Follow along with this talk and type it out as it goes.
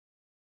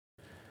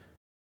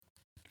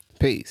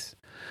Peace.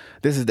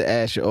 This is the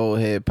Ask Your Old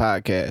Head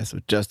podcast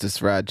with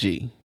Justice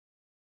Raji.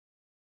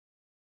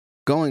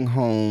 Going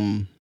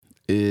home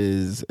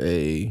is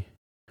a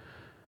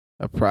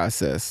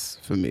process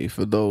for me.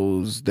 For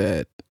those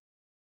that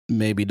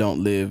maybe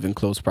don't live in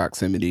close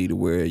proximity to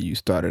where you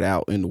started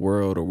out in the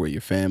world or where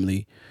your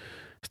family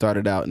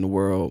started out in the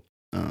world,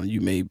 you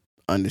may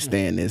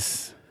understand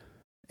this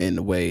in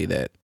the way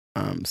that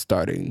I'm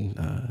starting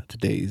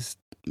today's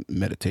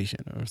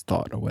meditation or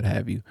thought or what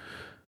have you.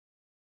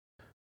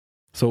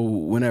 So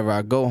whenever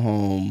I go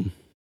home,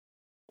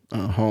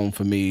 home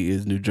for me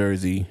is New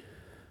Jersey,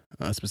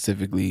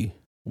 specifically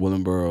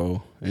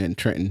Willingboro and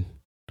Trenton.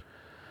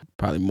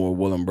 Probably more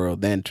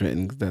Willingboro than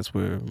Trenton, because that's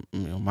where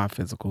my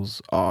physicals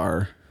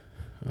are.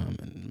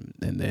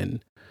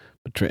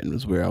 But Trenton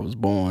was where I was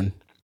born.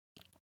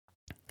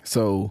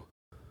 So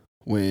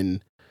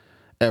whenever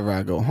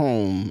I go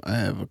home,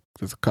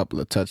 there's a couple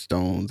of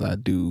touchstones I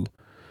do,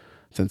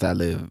 since I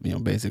live,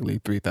 basically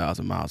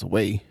 3,000 miles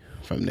away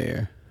from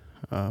there.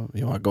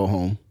 I go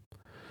home,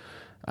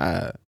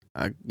 I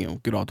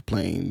get off the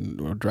plane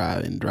or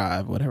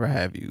drive, whatever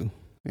have you,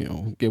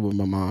 get with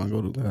my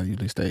mom, I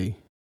usually stay,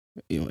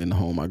 in the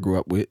home I grew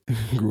up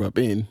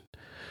in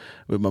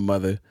with my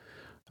mother,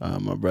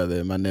 my brother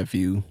and my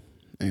nephew,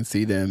 and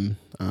see them.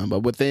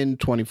 But within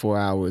 24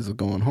 hours of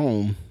going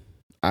home,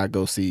 I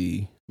go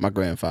see my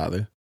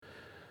grandfather.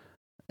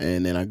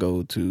 And then I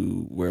go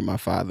to where my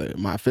father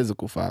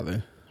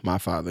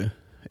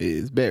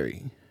is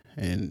buried,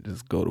 and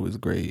just go to his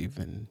grave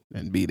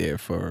and be there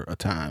for a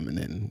time, and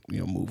then,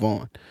 move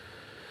on.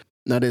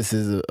 Now, this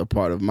is a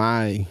part of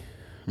my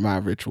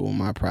ritual,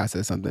 my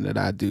process, something that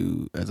I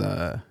do as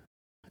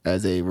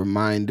a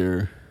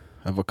reminder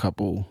of a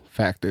couple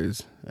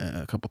factors,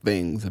 a couple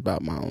things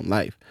about my own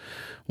life.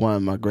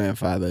 One, my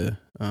grandfather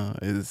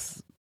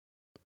is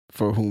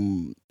for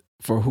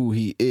who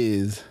he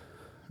is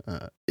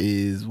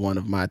one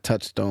of my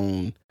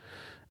touchstone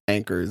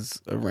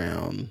anchors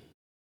around,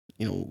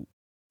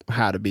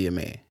 how to be a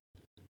man,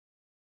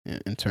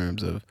 in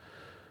terms of,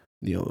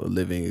 a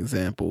living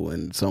example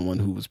and someone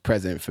who was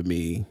present for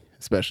me,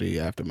 especially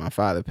after my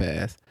father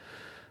passed,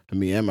 for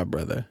me and my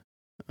brother,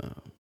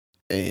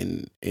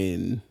 and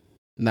in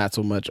not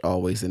so much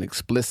always an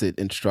explicit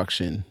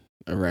instruction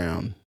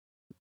around,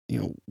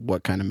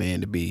 what kind of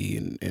man to be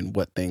and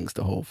what things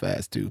to hold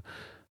fast to,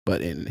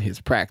 but in his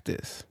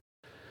practice,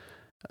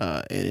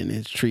 and in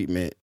his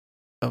treatment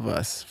of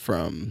us,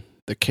 from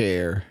the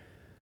care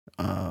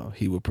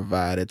he would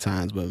provide at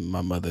times when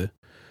my mother,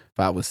 if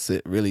I was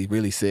sick, really,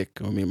 really sick,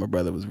 or me and my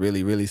brother was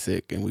really, really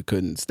sick and we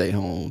couldn't stay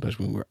home,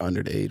 especially when we were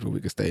under the age where we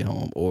could stay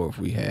home, or if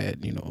we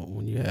had,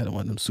 when you had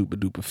one of them super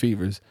duper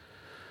fevers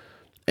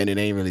and it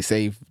ain't really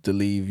safe to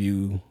leave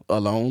you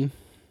alone,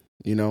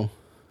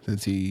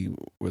 since he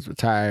was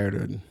retired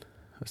or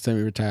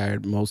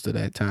semi-retired most of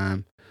that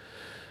time.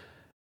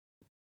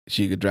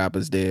 She could drop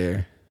us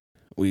there.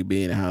 We'd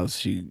be in the house.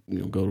 She,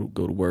 go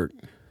to work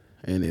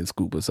and then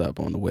scoop us up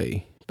on the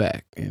way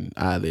back. And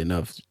oddly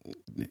enough,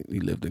 we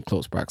lived in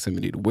close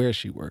proximity to where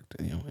she worked,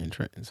 in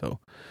Trenton. So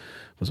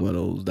it was one of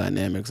those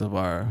dynamics of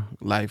our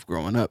life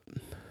growing up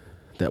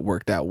that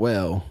worked out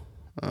well,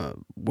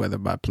 whether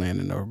by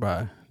planning or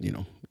by,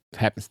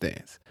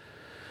 happenstance.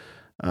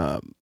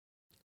 And,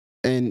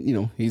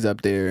 he's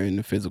up there in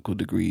the physical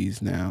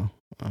degrees now,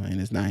 in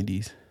his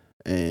 90s.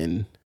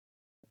 And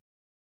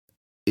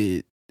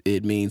it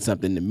means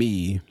something to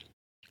me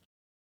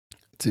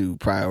to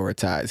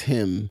prioritize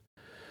him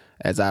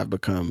as I've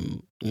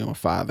become, a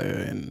father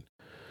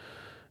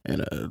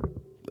and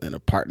a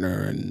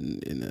partner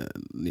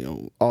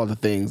and all the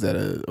things that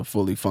a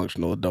fully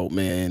functional adult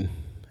man,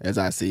 as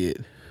I see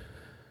it,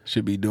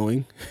 should be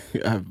doing.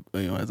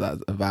 As I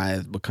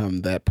have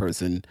become that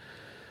person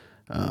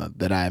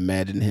that I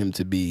imagined him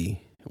to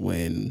be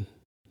when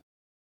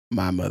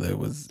my mother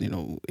was,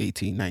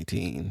 18,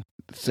 19,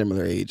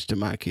 similar age to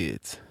my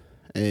kids.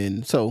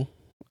 And so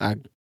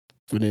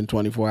within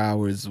 24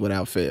 hours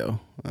without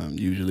fail,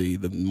 usually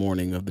the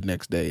morning of the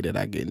next day that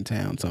I get in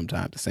town,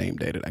 sometimes the same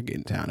day that I get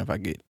in town, if I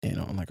get in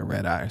on like a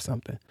red eye or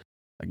something,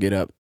 I get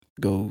up,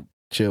 go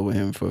chill with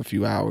him for a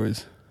few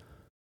hours,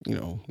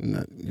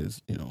 not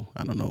just,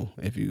 I don't know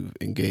if you've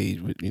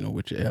engaged with,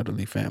 with your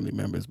elderly family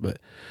members, but,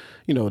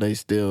 they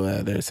still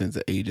have their sense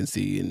of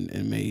agency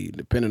and may,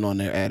 depending on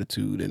their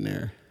attitude and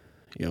their,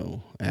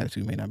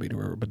 attitude may not be the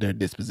word, but their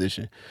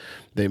disposition,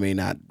 they may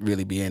not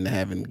really be into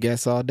having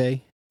guests all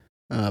day.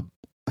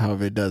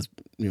 However, it does,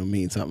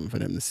 mean something for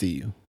them to see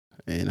you.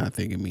 And I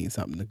think it means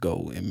something to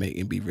go and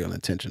be real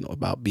intentional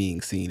about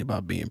being seen,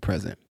 about being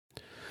present.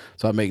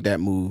 So I make that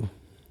move.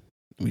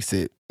 We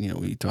sit,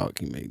 we talk,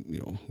 he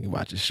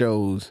watches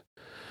shows.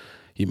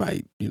 He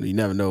might, you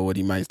never know what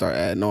he might start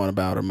adding on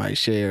about or might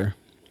share.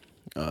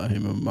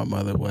 Him and my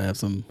mother will have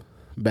some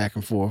back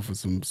and forth with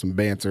some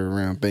banter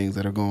around things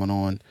that are going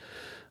on,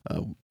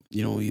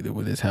 either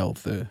with his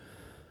health or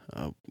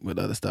with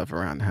other stuff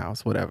around the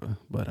house, whatever.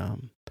 But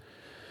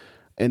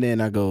and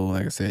then I go,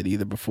 like I said,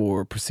 either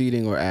before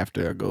proceeding or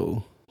after, I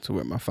go to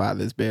where my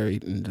father is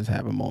buried and just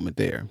have a moment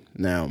there.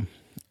 Now,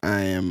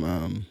 I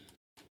am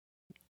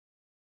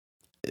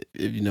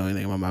if you know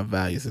anything about my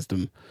value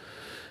system,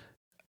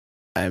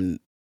 I'm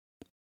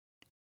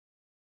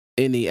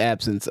in the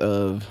absence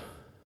of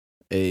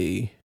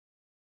a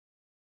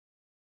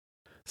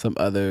some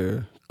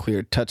other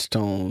clear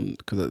touchstone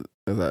because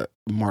as a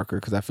marker,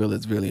 because I feel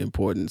it's really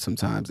important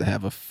sometimes to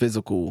have a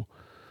physical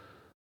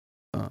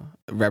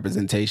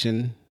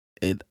representation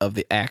of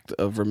the act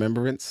of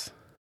remembrance.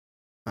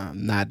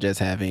 Not just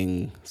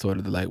having sort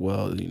of like,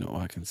 well,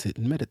 I can sit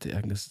and meditate, I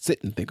can just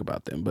sit and think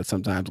about them, but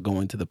sometimes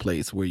going to the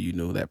place where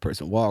that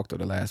person walked, or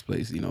the last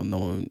place,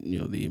 knowing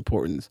the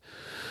importance,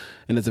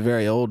 and it's a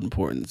very old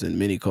importance in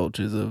many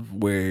cultures of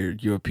where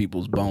your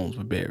people's bones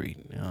were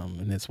buried,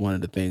 and it's one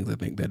of the things I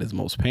think that is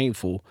most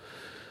painful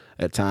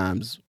at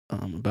times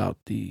about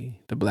the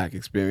Black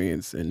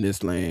experience in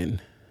this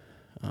land,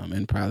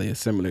 and probably a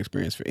similar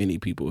experience for any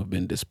people who have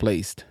been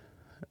displaced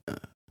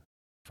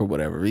for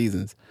whatever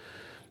reasons,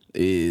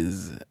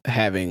 is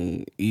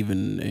having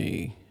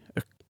even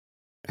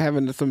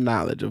having some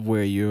knowledge of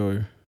where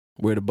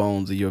the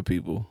bones of your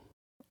people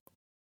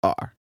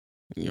are,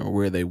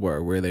 where they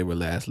were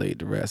last laid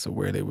to rest, or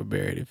where they were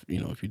buried.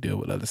 If you deal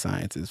with other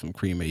sciences, from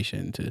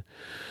cremation to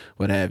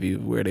what have you,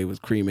 where they was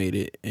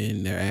cremated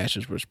and their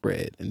ashes were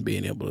spread, and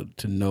being able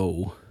to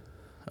know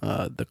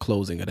the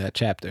closing of that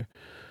chapter.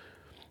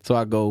 So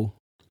I go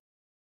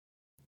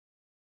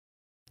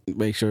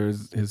make sure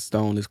his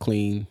stone is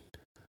clean,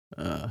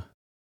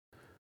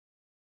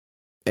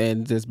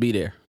 and just be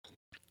there.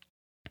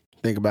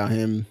 Think about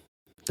him.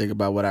 Think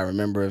about what I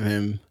remember of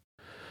him.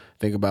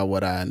 Think about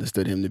what I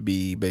understood him to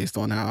be based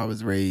on how I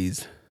was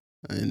raised,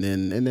 and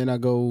then I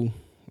go,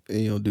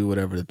 do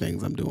whatever the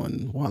things I'm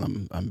doing while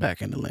I'm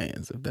back in the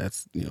lands. If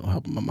that's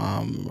helping my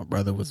mom and my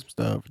brother with some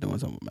stuff, doing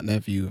something with my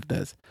nephew. If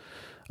that's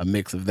a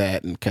mix of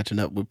that and catching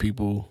up with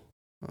people,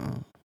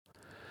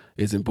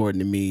 it's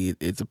important to me.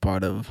 It's a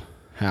part of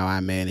how I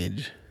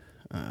manage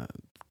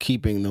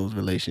keeping those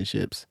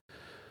relationships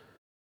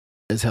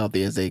as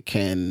healthy as they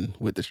can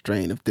with the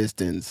strain of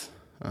distance.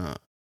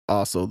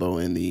 Also, though,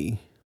 in the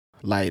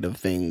light of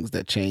things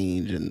that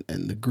change and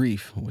the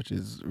grief, which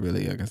is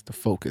really, I guess, the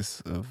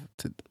focus of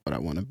what I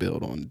want to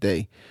build on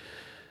today,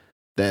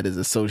 that is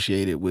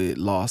associated with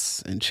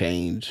loss and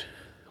change,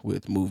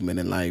 with movement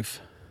in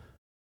life,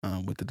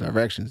 with the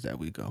directions that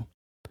we go.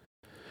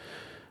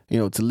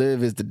 To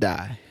live is to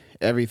die.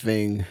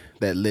 Everything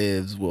that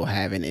lives will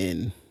have an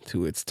end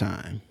to its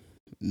time.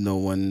 No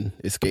one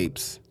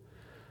escapes.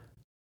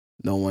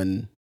 No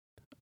one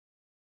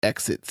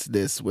exits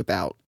this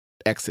without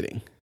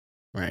exiting,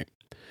 right?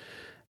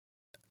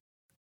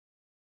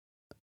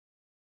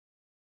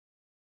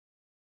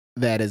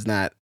 That is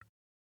not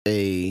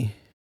a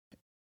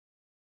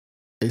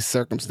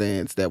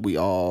circumstance that we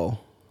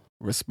all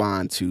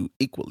respond to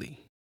equally,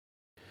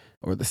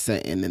 or the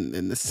same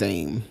in the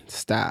same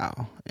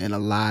style. And a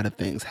lot of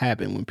things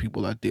happen when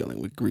people are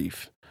dealing with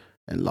grief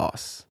and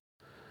loss.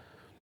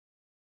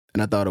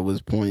 And I thought it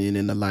was poignant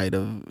in the light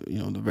of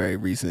the very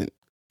recent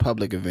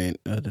public event,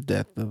 the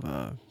death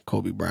of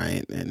Kobe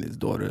Bryant and his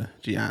daughter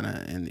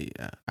Gianna, and the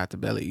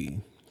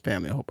Altobelli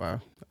family. I hope I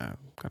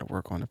got to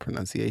work on the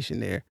pronunciation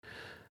there.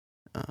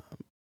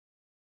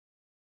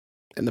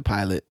 And the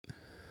pilot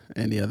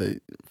and the other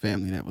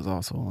family that was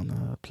also on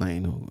the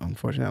plane, who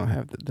unfortunately I don't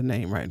have the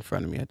name right in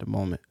front of me at the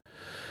moment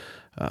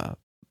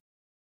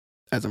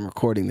as I'm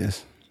recording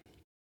this.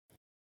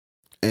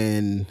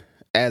 And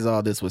as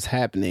all this was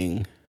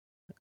happening,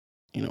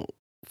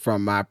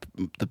 from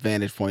the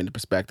vantage point, the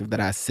perspective that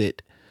I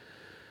sit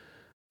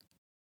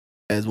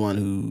as one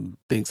who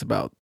thinks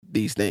about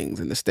these things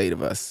and the state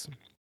of us,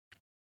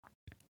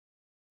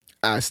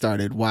 I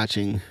started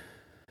watching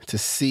to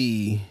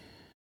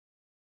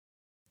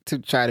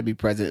try to be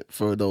present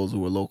for those who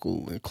were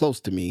local and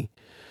close to me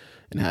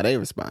and how they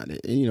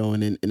responded.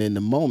 And in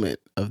the moment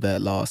of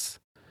that loss,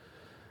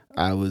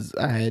 I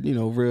had,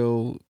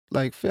 real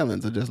like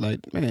feelings of just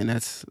like, man,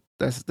 this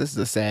is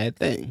a sad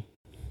thing.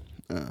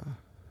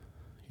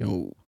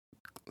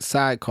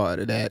 Sidecar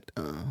to that,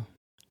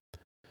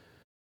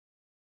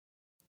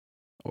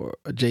 or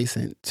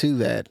adjacent to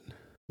that,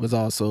 was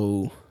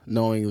also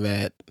knowing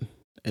that,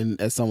 and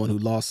as someone who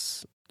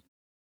lost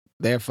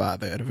their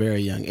father at a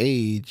very young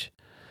age,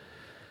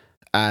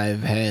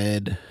 I've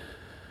had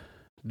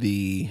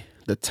the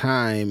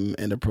time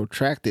and the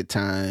protracted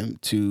time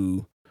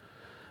to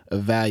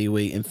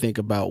evaluate and think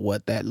about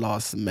what that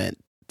loss meant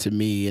to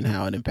me and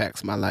how it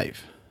impacts my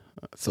life.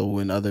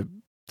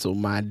 So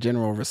my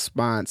general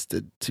response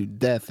to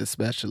death,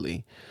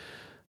 especially,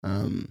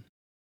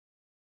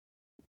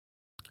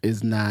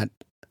 is not.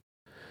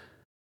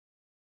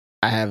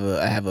 I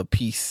have a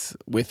peace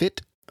with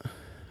it.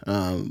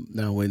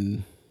 Now,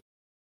 when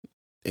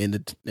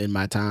in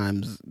my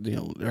times,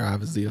 there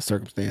obviously are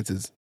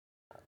circumstances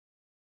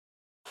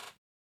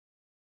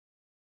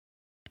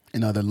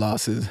and other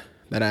losses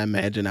that I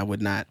imagine I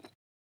would not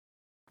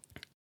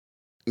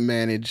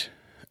manage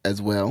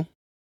as well.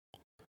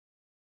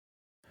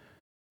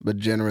 But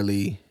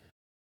generally,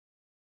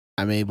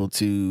 I'm able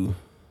to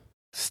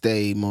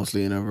stay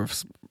mostly in a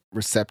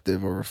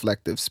receptive or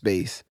reflective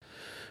space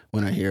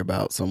when I hear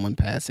about someone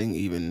passing,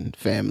 even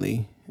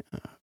family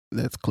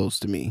that's close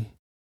to me,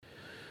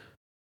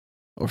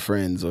 or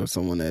friends, or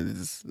someone that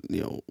is,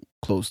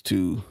 close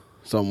to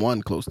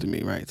someone close to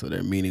me, right? So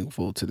they're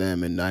meaningful to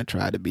them, and I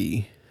try to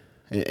be,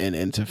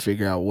 and to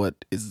figure out what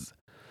is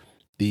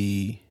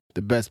the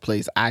best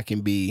place I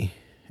can be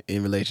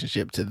in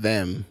relationship to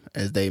them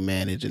as they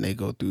manage and they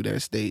go through their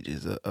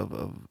stages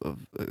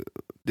of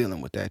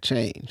dealing with that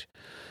change.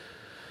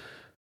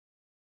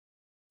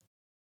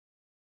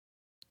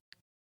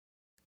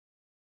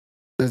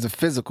 There's a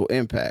physical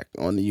impact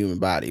on the human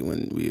body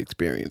when we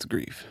experience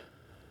grief.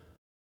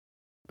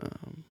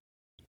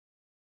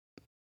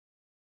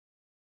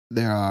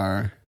 There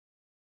are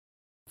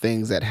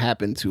things that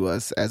happen to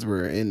us as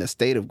we're in a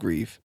state of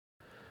grief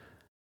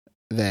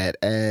that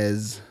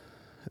this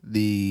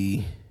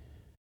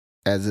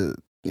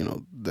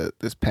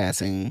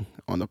passing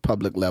on the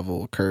public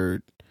level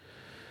occurred,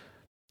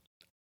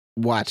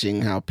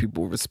 watching how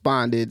people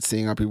responded,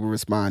 seeing how people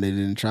responded,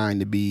 and trying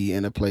to be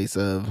in a place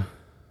of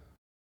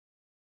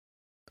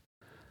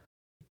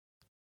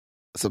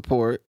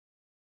support.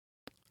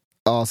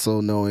 Also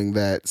knowing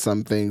that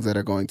some things that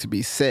are going to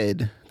be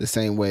said the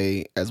same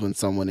way as when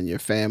someone in your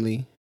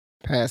family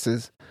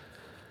passes,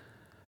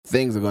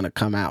 things are going to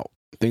come out.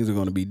 Things are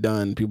going to be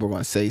done. People are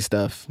going to say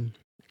stuff.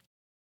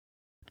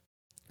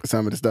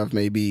 Some of the stuff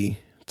may be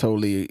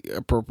totally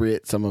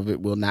appropriate. Some of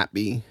it will not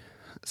be.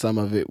 Some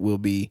of it will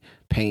be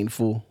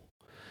painful.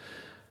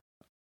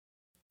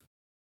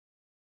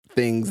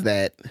 Things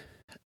that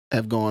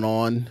have gone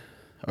on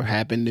or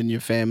happened in your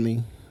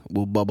family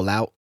will bubble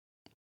out.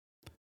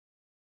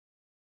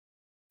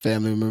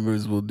 Family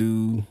members will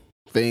do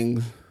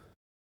things.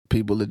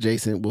 People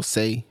adjacent will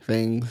say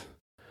things.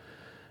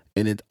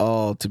 And it's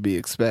all to be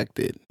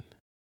expected.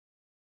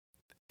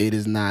 It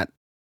is not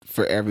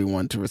for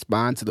everyone to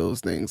respond to those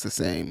things the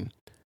same.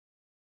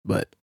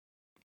 But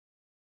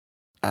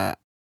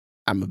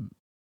I'm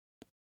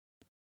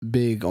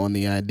big on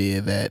the idea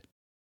that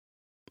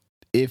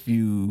if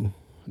you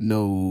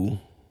know,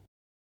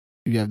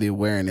 you have the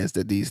awareness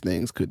that these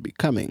things could be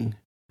coming,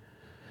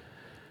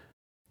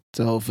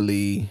 to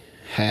hopefully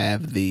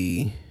have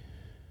the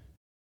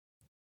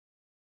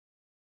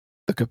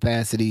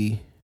capacity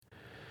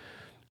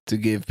to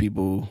give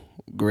people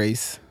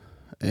grace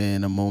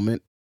in a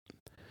moment,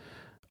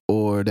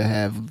 or to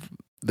have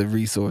the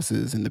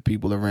resources and the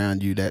people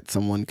around you that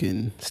someone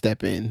can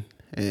step in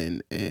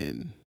and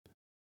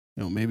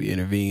maybe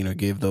intervene, or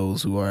give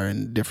those who are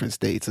in different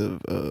states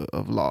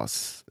of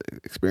loss,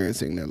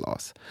 experiencing their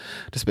loss,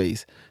 the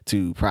space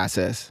to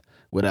process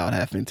without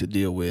having to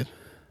deal with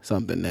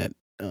something that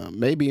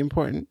may be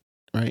important,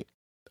 right?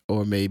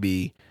 Or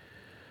maybe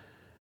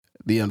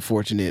the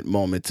unfortunate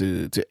moment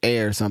to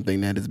air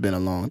something that has been a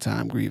long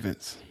time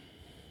grievance.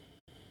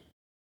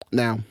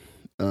 Now,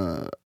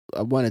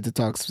 I wanted to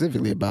talk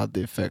specifically about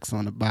the effects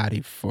on the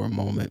body for a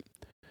moment.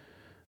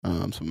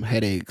 Some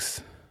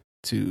headaches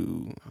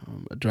to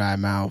a dry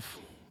mouth,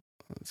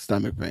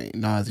 stomach pain,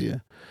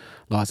 nausea,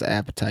 loss of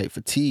appetite,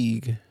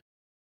 fatigue,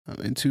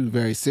 and two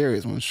very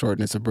serious ones,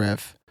 shortness of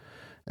breath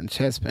and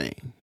chest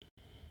pain.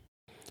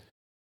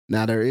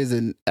 Now, there is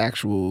an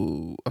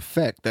actual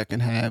effect that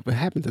can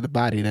happen to the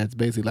body that's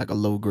basically like a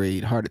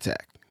low-grade heart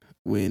attack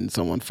when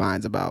someone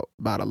finds about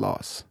a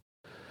loss.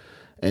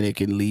 And it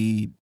can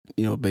lead,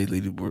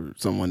 basically to where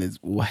someone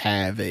will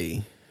have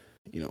a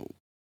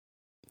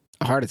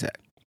heart attack.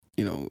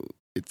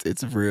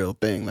 It's a real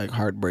thing. Like,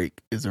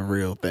 heartbreak is a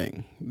real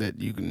thing, that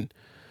you can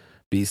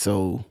be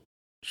so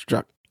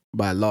struck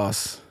by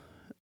loss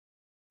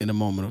in a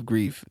moment of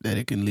grief that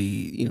it can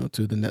lead,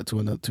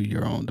 to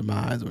your own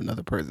demise or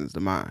another person's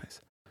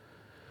demise.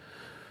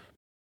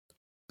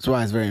 That's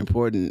why it's very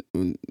important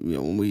when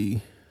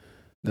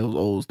those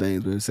old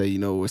things we would say,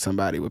 where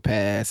somebody would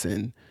pass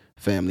and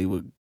family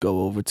would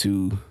go over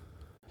to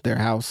their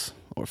house,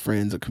 or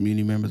friends or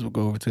community members would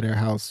go over to their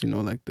house,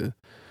 like the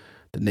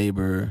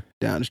neighbor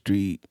down the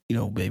street,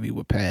 baby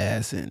would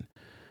pass, and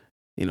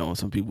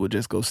some people would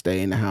just go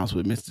stay in the house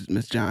with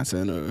Miss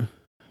Johnson or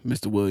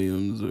Mr.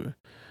 Williams or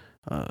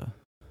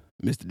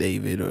Mr.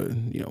 David or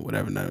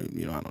whatever. I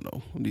don't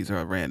know. These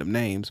are random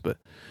names, but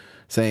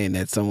saying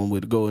that someone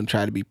would go and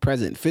try to be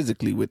present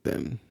physically with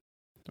them,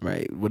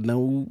 right, with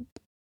no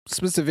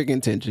specific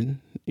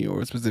intention,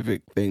 or a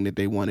specific thing that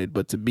they wanted,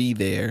 but to be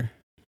there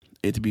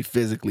and to be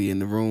physically in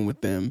the room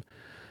with them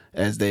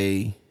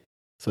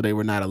so they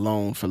were not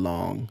alone for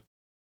long.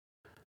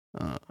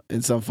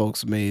 And some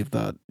folks may have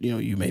thought,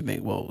 you may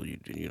think, well,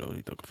 you're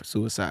looking for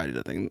suicide.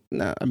 I think,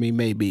 no, I mean,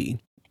 maybe,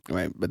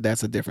 right? But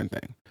that's a different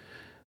thing.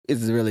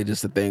 It's really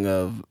just a thing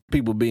of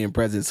people being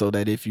present, so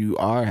that if you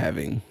are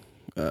having,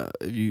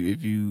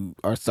 if you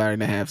are starting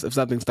to have, if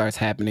something starts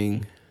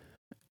happening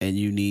and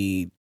you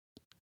need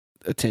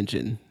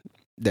attention,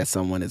 that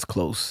someone is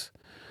close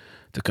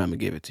to come and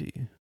give it to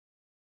you.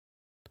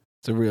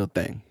 It's a real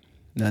thing.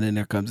 Now then,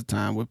 there comes a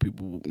time where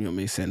people,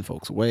 may send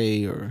folks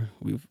away, or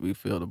we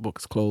feel the book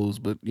is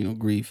closed, but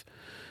grief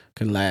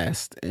can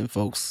last, and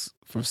folks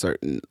from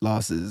certain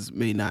losses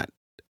may not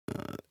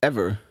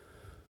ever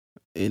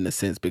in a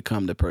sense,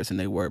 become the person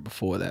they were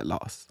before that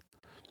loss.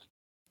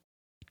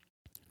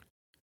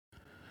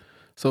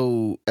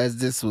 So as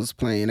this was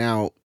playing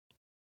out,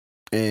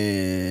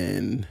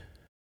 and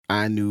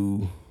I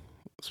knew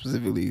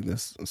specifically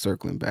this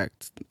circling back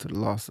to the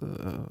loss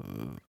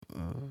of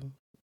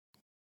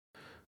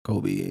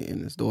Kobe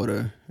and his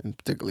daughter, and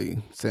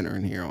particularly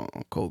centering here on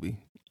Kobe,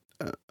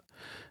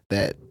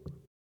 that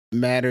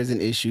matters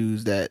and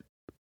issues that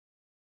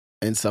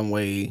in some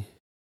way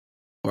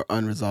are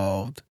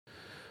unresolved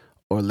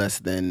or less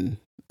than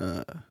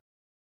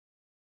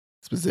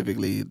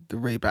specifically the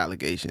rape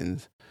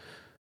allegations,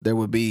 there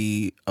would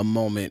be a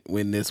moment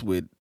when this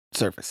would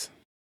surface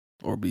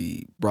or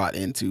be brought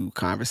into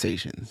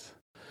conversations.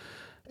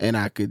 And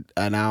I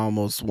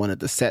almost wanted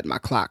to set my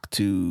clock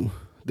to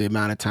the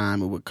amount of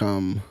time it would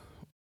come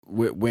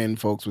when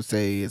folks would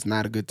say it's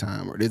not a good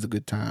time, or it is a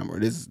good time, or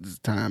this is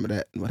time, or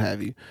that, what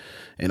have you,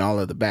 and all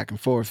of the back and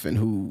forth, and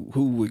who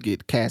would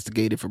get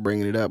castigated for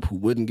bringing it up, who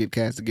wouldn't get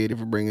castigated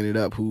for bringing it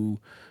up, who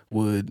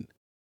would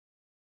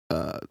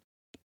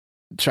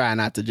try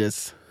not to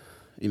just,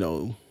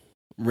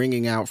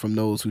 ringing out from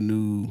those who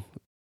knew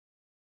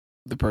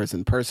the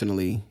person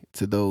personally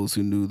to those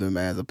who knew them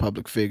as a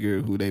public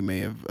figure who they may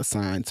have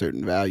assigned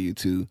certain value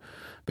to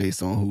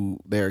based on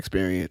their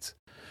experience,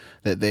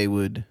 that I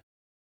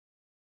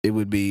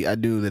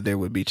knew that there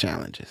would be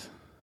challenges.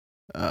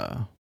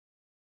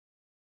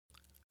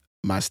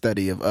 My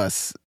study of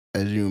us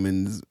as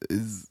humans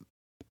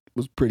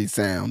was pretty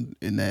sound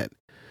in that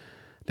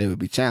there would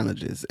be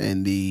challenges,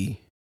 and the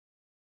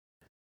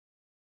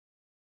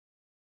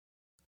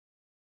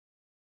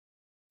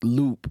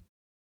loop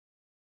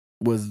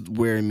was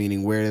where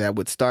that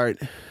would start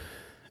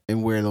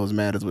and where those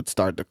matters would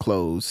start to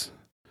close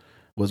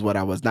was what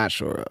I was not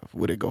sure of.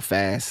 Would it go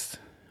fast?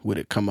 Would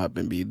it come up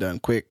and be done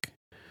quick?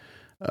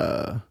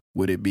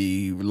 Would it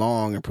be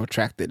long and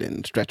protracted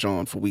and stretch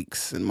on for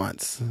weeks and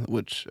months?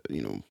 Which,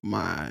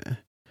 my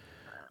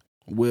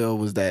will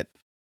was that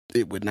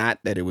it would not,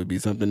 that it would be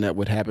something that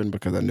would happen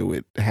because I knew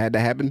it had to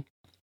happen.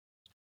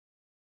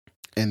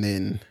 And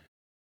then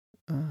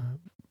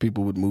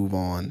people would move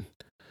on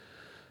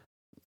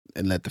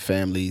and let the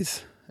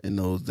families and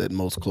those that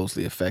most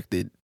closely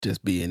affected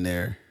just be in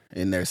their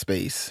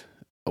space,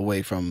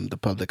 away from the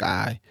public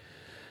eye,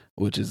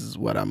 which is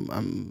what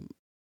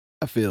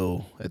I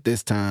feel at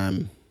this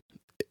time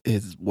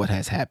is what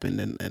has happened,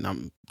 and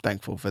I'm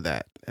thankful for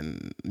that.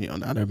 And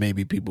now there may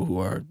be people who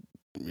are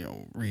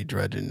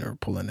redredging or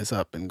pulling this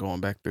up and going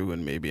back through,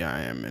 and maybe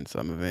I am in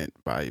some event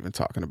by even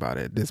talking about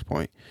it at this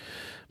point.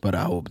 But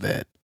I hope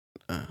that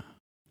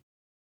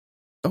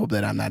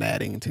I'm not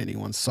adding to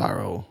anyone's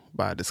sorrow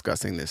by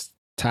discussing this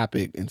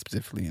topic, and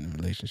specifically in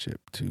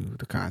relationship to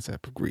the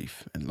concept of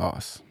grief and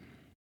loss.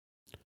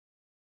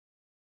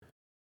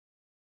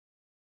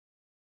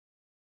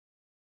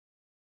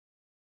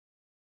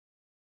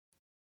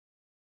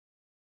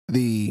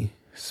 The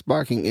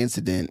sparking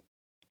incident,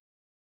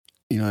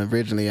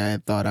 originally I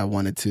had thought I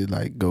wanted to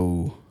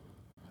go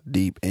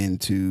deep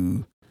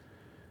into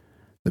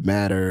the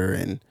matter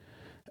and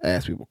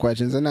ask people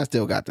questions, and I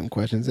still got them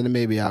questions, and then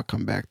maybe I'll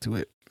come back to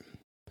it.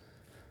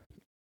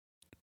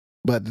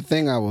 But the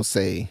thing I will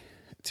say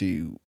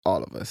to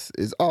all of us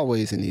is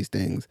always in these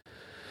things,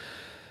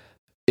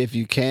 if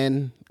you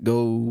can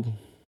go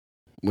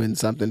when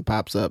something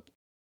pops up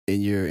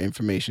in your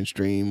information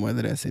stream,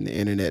 whether that's in the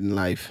internet in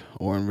life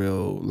or in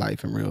real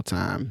life in real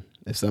time,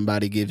 if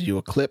somebody gives you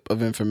a clip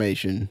of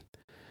information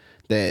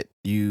that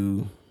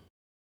even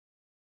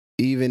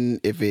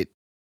if it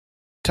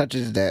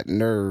touches that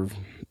nerve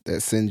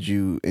that sends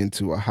you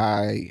into a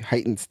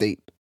heightened state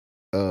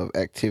of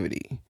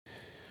activity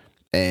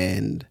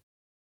and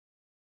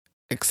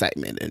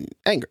excitement and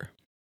anger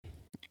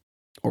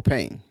or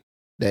pain,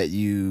 that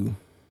you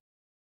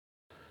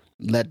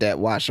let that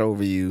wash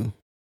over you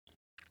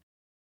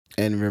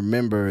and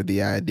remember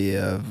the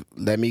idea of,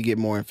 let me get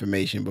more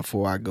information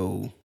before I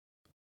go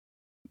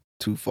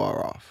too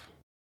far off.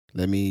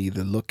 Let me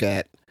either look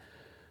at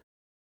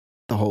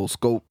the whole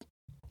scope,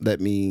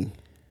 let me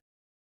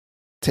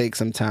take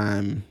some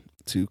time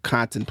to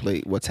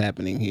contemplate what's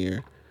happening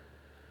here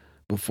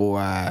before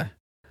I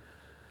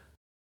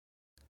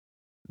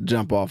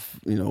jump off,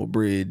 a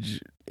bridge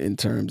in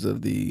terms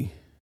of the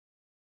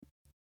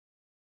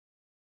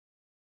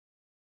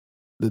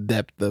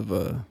depth of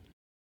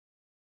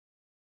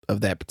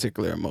that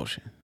particular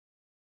emotion.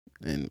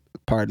 And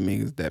pardon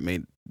me, that may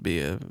be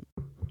a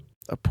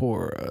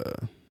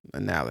poor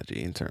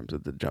analogy in terms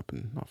of the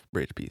jumping off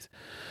bridge piece,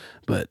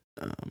 but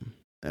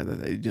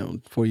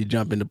before you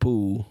jump in the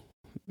pool,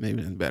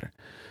 maybe it's better,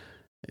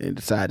 and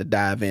decide to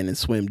dive in and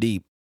swim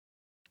deep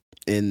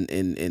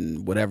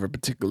in whatever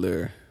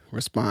particular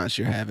response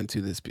you're having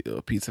to this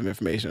piece of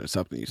information or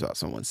something you saw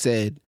someone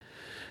said,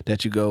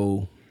 that you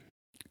go,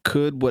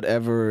 could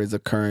whatever is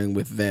occurring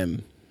with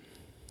them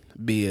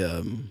be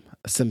a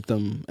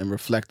symptom and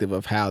reflective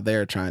of how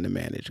they're trying to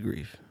manage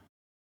grief?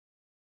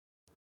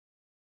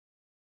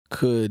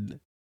 Could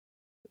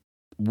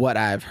what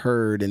I've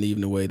heard, and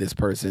even the way this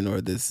person, or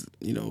this,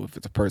 if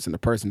it's a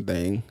person-to-person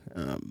thing,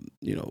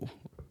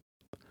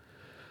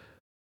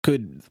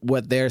 could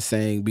what they're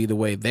saying be the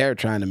way they're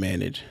trying to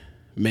manage,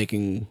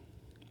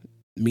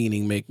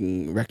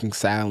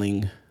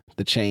 reconciling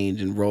the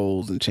change in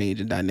roles and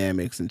change in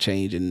dynamics and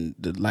change in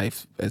the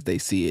life as they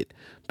see it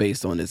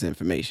based on this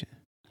information.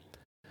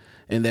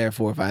 And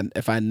therefore,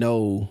 if I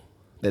know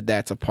that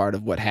that's a part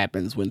of what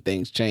happens when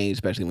things change,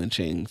 especially when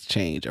things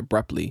change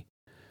abruptly,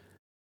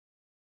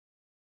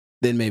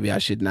 then maybe I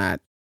should not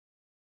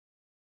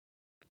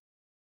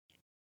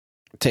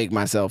take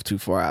myself too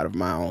far out of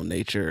my own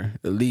nature,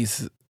 at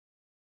least,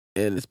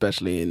 and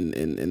especially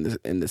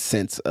in the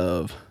sense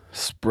of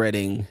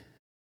spreading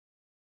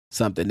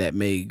something that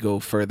may go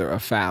further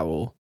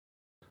afoul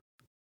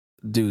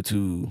due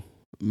to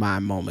my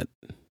moment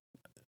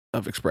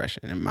of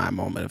expression and my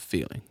moment of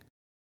feeling.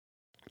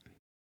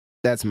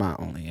 That's my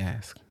only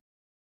ask.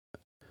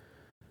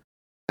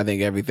 I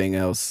think everything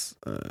else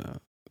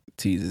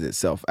teases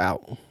itself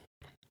out.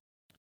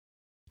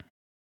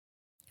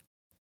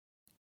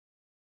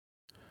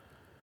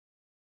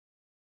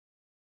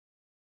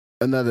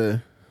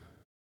 Another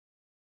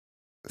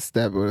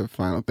step, or the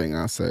final thing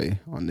I'll say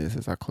on this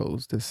as I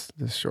close this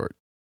short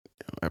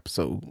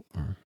episode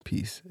or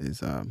piece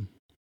is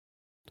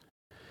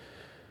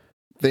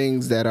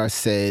things that are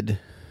said,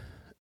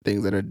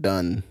 things that are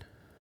done,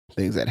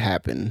 things that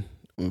happen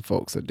when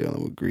folks are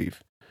dealing with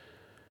grief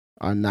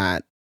are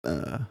not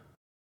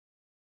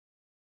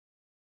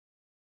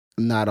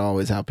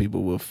always how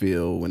people will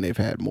feel when they've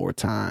had more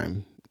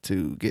time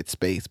to get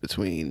space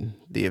between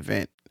the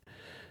event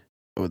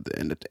or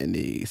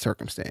the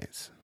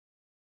circumstance.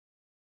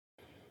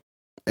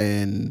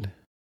 And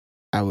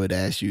I would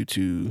ask you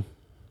to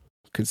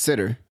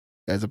consider,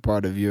 as a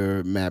part of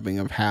your mapping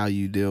of how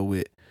you deal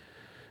with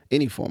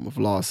any form of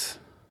loss,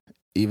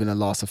 even a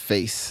loss of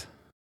face,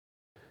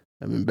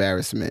 of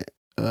embarrassment,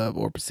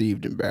 or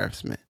perceived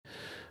embarrassment,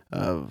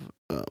 of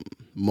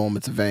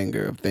moments of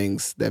anger, of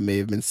things that may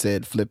have been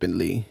said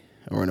flippantly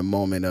or in a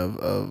moment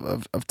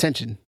of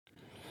tension,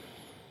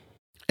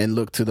 and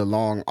look to the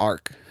long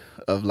arc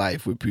of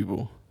life with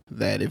people,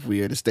 that if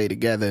we are to stay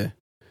together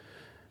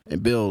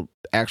and build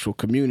actual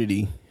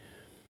community,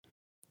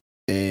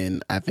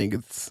 and I think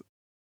it's,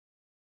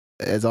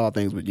 as all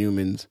things with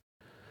humans,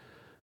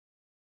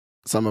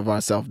 some of our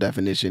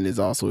self-definition is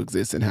also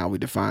exists in how we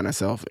define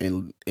ourselves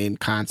in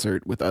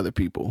concert with other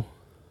people,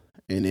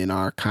 and in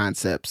our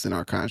concepts and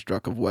our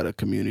construct of what a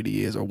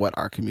community is or what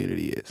our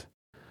community is.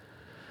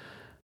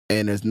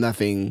 And there's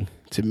nothing,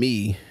 to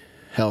me,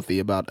 healthy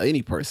about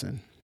any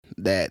person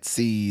that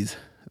sees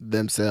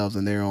themselves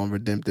and their own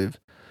redemptive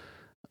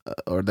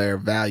or their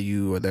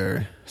value or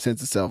their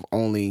sense of self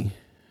only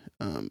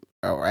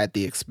or at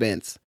the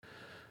expense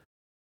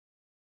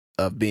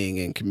of being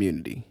in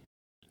community,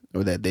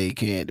 or that they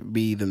can't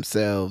be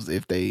themselves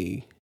if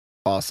they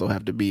also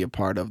have to be a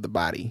part of the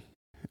body,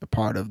 a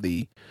part of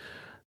the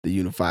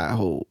unified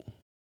whole.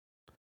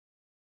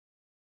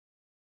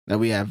 Now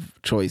we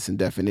have choice and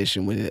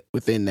definition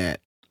within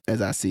that,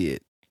 as I see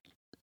it.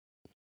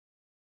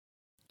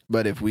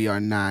 But if we are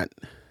not,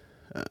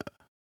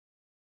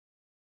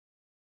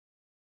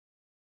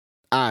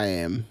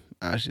 I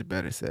should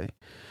better say,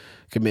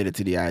 committed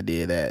to the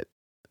idea that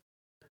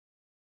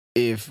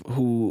if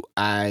who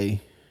I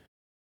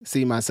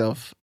see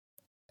myself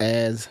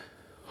as,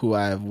 who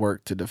I have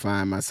worked to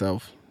define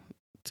myself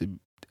to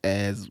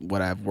as,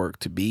 what I've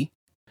worked to be,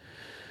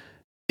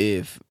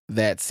 if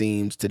that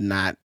seems to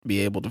not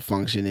be able to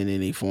function in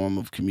any form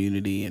of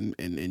community and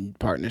in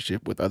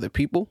partnership with other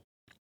people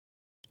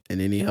in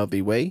any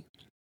healthy way,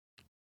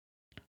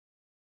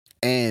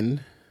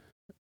 and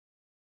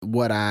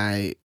what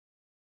I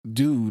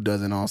do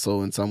doesn't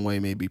also in some way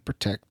maybe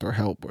protect or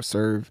help or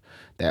serve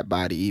that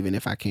body, even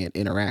if I can't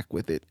interact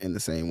with it in the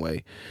same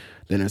way,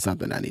 then there's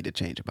something I need to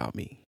change about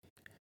me.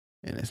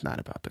 And it's not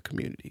about the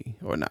community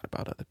or not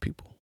about other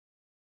people.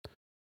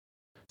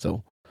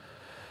 So,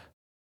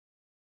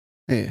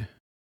 yeah.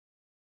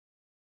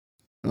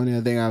 The only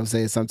other thing I would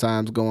say is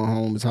sometimes going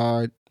home is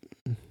hard.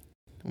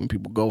 When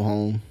people go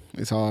home,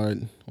 it's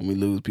hard. When we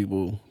lose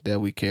people that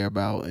we care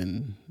about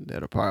and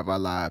that are part of our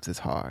lives, it's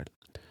hard.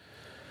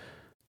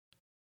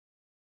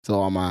 So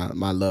all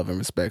my love and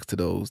respects to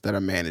those that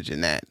are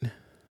managing that,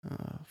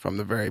 from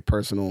the very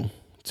personal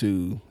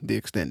to the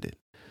extended.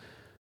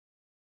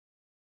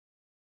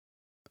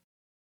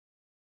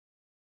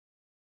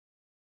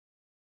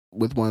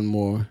 With one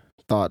more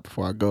thought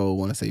before I go, I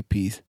want to say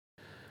peace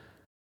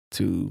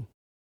to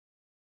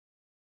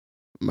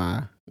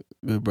my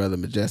good brother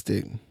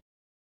Majestic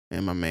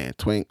and my man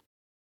Twink,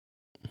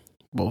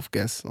 both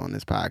guests on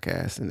this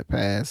podcast in the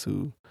past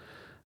who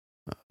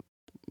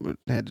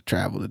had to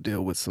travel to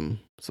deal with some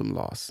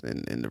loss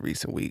in the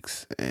recent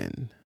weeks.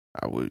 And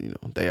I would,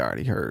 they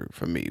already heard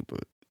from me,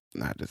 but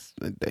not just,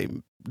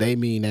 they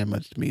mean that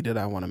much to me that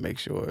I want to make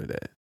sure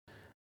that,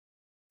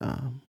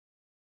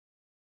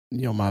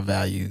 my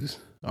values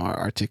are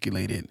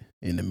articulated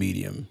in the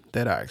medium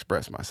that I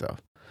express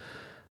myself.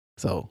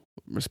 So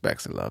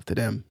respects and love to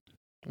them.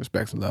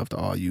 Respects and love to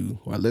all you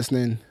who are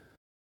listening.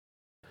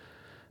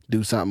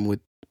 Do something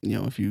with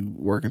if you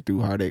working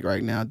through heartache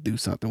right now, do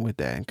something with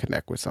that and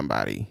connect with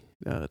somebody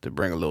to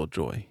bring a little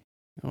joy,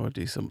 or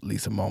just at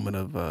least a moment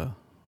of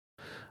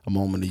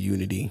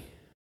unity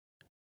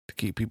to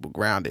keep people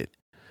grounded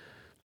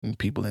and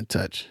people in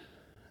touch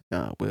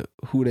with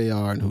who they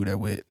are and who they're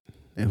with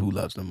and who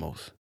loves them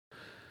most.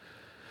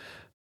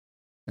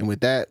 And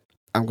with that,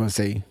 I'm going to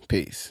say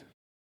peace.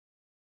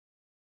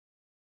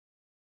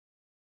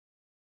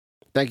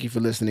 Thank you for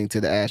listening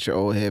to the Ask Your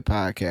Old Head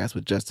podcast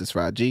with Justice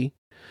Raji.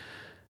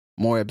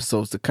 More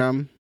episodes to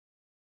come.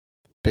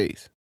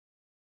 Peace.